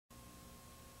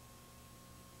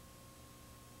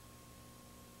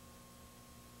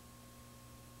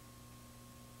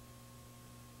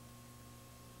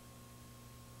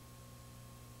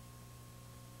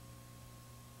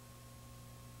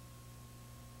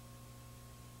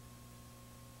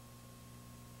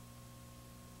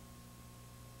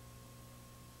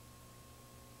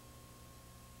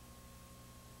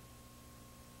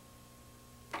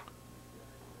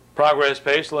Progress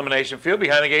pace, elimination field.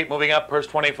 Behind the gate, moving up, purse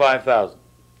 25,000.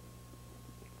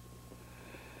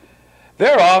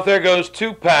 They're off. There goes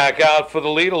 2-pack out for the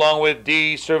lead, along with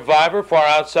D Survivor. Far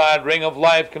outside, Ring of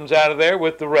Life comes out of there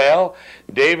with the rail.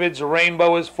 David's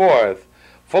Rainbow is fourth.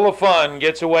 Full of Fun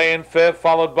gets away in fifth,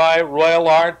 followed by Royal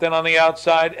Art. Then on the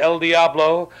outside, El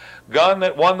Diablo. Gun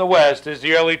That Won the West is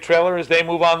the early trailer as they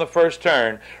move on the first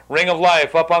turn. Ring of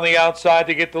Life up on the outside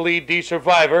to get the lead. D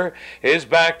Survivor is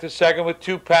back to second with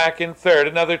 2-pack in third.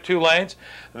 Another 2 lanes.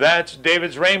 That's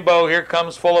David's Rainbow. Here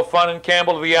comes Full of Fun and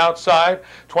Campbell to the outside.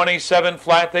 27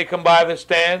 flat. They come by the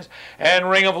stands. And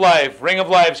Ring of Life. Ring of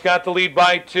Life's got the lead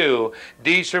by 2.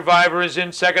 D Survivor is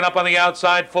in second up on the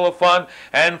outside. Full of Fun.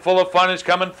 And Full of Fun is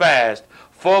coming fast.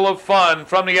 Full of Fun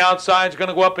from the outside is going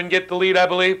to go up and get the lead, I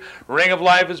believe. Ring of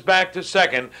Life is back to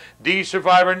second. D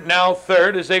Survivor now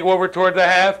third as they go over toward the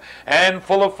half. And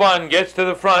Full of Fun gets to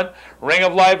the front. Ring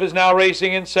of Life is now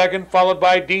racing in second, followed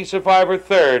by D Survivor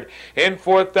third. In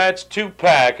fourth, that's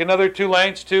 2-pack. Another 2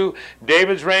 lengths to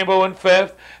David's Rainbow in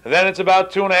fifth. Then it's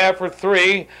about 2.5 or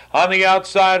 3. On the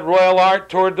outside, Royal Art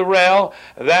toward the rail.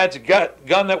 That's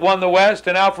Gun That Won the West.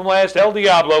 And out from last, El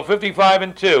Diablo, 55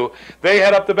 and 2. They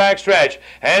head up the backstretch.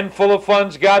 And Full of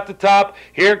Fun's got the top.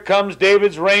 Here comes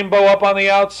David's Rainbow up on the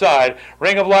outside.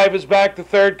 Ring of Life is back to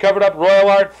third, covered up Royal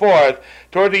Art fourth.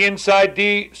 Toward the inside,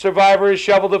 D Survivor is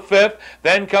shoveled to fifth.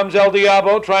 Then comes El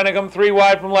Diablo, trying to come 3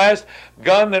 wide from last.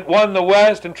 Gun That Won the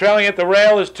West, and trailing at the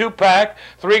rail is 2-pack.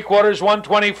 3/4,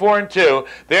 124 and 2.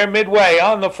 They're midway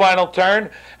on the final turn,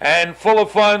 and Full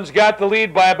of Fun's got the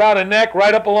lead by about a neck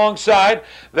right up alongside.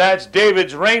 That's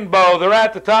David's Rainbow. They're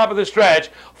at the top of the stretch.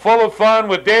 Full of Fun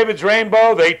with David's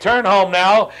Rainbow. They turn home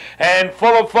now, and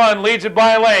Full of Fun leads it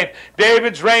by a length.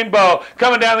 David's Rainbow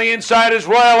coming down the inside is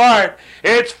Royal Art.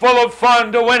 It's Full of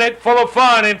Fun to win it. Full of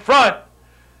Fun in front.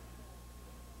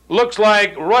 Looks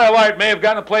like Royal Art may have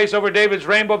gotten a place over David's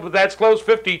Rainbow, but that's close,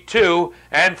 52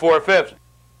 and 4/5.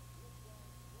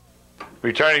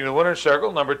 Returning to the winner's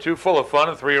circle, number 2, Full of Fun,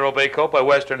 a 3-year-old bay colt by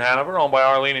Western Hanover, owned by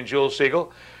Arlene and Jules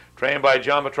Siegel. Trained by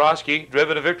John Matrosky,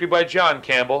 driven to victory by John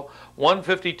Campbell,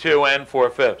 152 and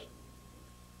 4/5.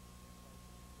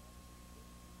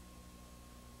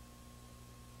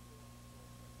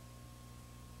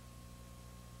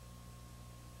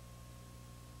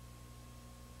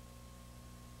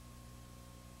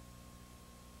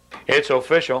 It's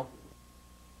official.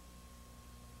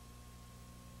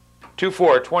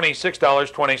 2-4,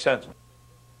 $26.20.